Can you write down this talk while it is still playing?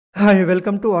Hi,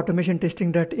 welcome to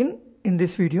automationtesting.in. In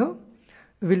this video,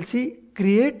 we'll see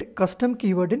create custom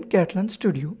keyword in Katalon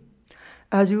Studio.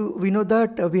 We know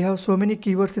that we have so many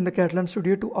keywords in the Katalon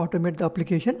Studio to automate the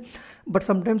application, but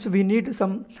sometimes we need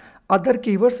some other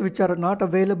keywords which are not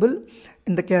available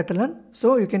in the Katalon.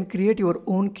 So you can create your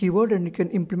own keyword and you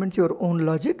can implement your own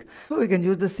logic. So you can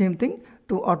use the same thing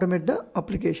to automate the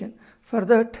application. For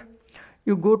that,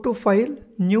 you go to File,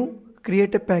 New,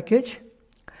 create a package.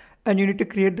 And you need to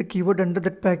create the keyword under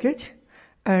that package,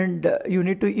 and you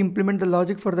need to implement the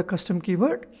logic for the custom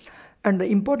keyword. And the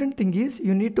important thing is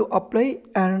you need to apply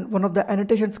one of the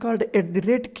annotations called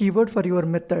 @keyword for your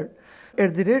method.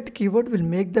 @keyword will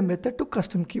make the method to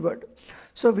custom keyword.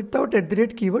 So without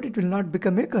 @keyword it will not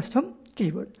become a custom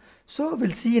keyword. So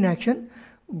we'll see in action.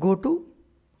 Go to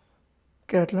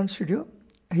Katalon Studio.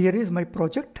 Here is my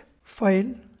project.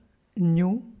 File,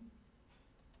 New,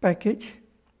 Package.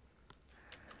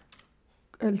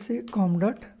 I'll say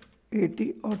com.at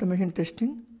automation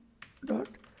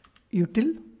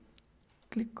testing.util.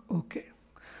 Click OK.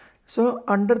 So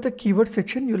under the keyword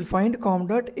section, you will find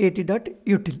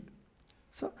com.at.util.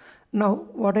 So now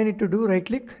what I need to do, right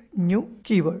click, new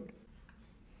keyword.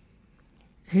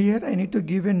 Here I need to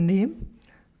give a name.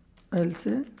 I'll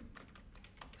say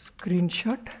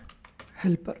screenshot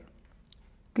helper.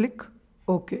 Click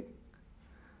OK.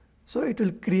 So it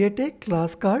will create a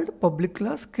class called public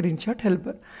class screenshot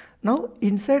helper. Now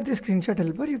inside the screenshot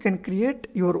helper, you can create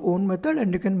your own method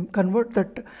and you can convert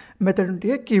that method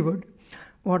into a keyword.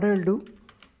 What I'll do,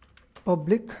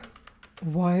 public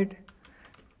void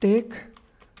take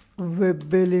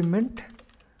web element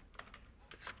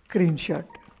screenshot,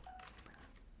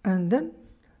 and then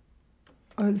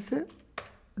I'll say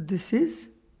this is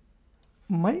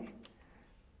my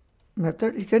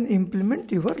method. You can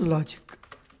implement your logic.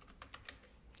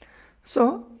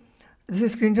 So this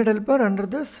is screenshot helper. Under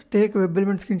this take web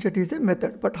element screenshot is a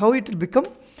method, but how it will become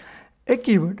a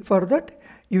keyword? For that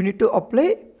you need to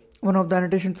apply one of the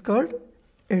annotations called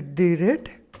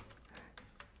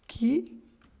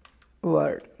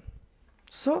 @keyword.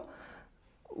 So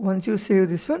once you save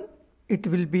this one, it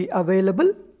will be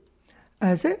available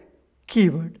as a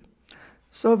keyword.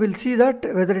 So we'll see that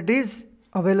whether it is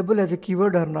available as a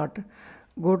keyword or not.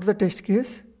 Go to the test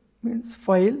case, means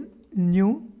file,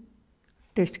 new,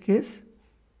 test case.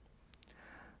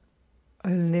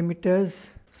 I'll name it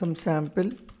as some sample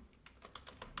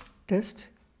test.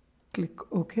 Click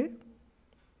OK.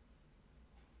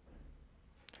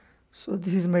 So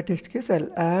this is my test case. I'll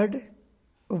add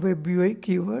web UI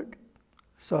keyword.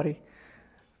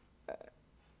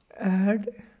 Add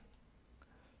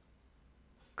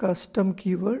custom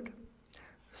keyword.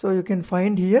 So you can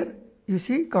find here, you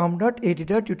see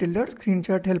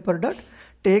com.at.util.screenshot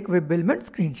helper.take web element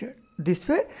screenshot. This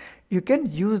way you can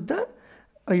use the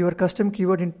your custom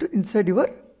keyword inside your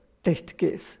test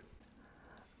case.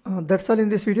 That's all in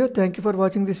this video. Thank you for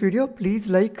watching this video. Please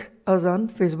like us on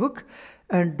Facebook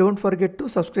and don't forget to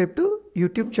subscribe to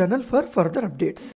YouTube channel for further updates.